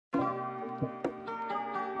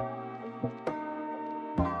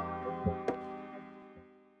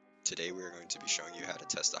to be showing you how to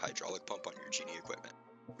test the hydraulic pump on your Genie equipment.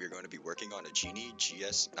 We are going to be working on a Genie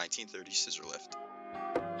GS 1930 scissor lift.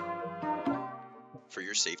 For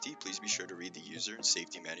your safety, please be sure to read the user and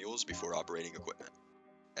safety manuals before operating equipment.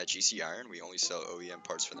 At GC Iron, we only sell OEM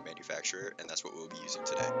parts from the manufacturer, and that's what we'll be using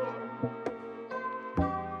today.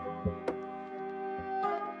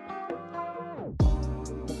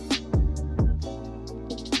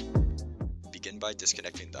 Begin by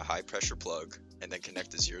disconnecting the high pressure plug, and then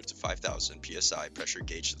connect the 0 to 5000 psi pressure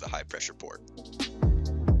gauge to the high pressure port.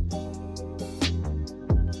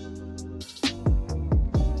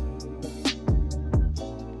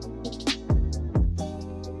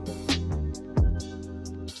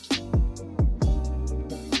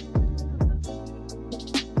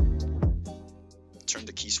 Turn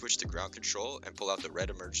the key switch to ground control and pull out the red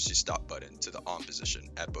emergency stop button to the on position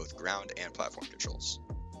at both ground and platform controls.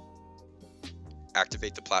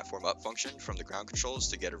 Activate the platform up function from the ground controls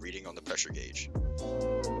to get a reading on the pressure gauge.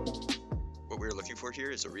 What we are looking for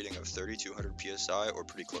here is a reading of 3200 psi or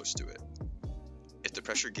pretty close to it. If the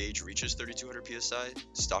pressure gauge reaches 3200 psi,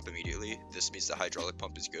 stop immediately. This means the hydraulic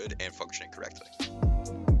pump is good and functioning correctly.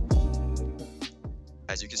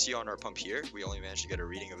 As you can see on our pump here, we only managed to get a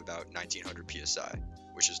reading of about 1900 psi,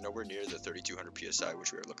 which is nowhere near the 3200 psi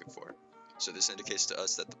which we are looking for. So this indicates to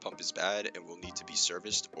us that the pump is bad and will need to be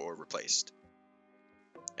serviced or replaced.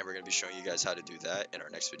 And we're going to be showing you guys how to do that in our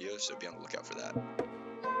next video, so be on the lookout for that.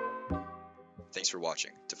 Thanks for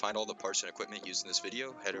watching. To find all the parts and equipment used in this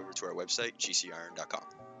video, head over to our website,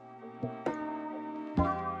 gciron.com.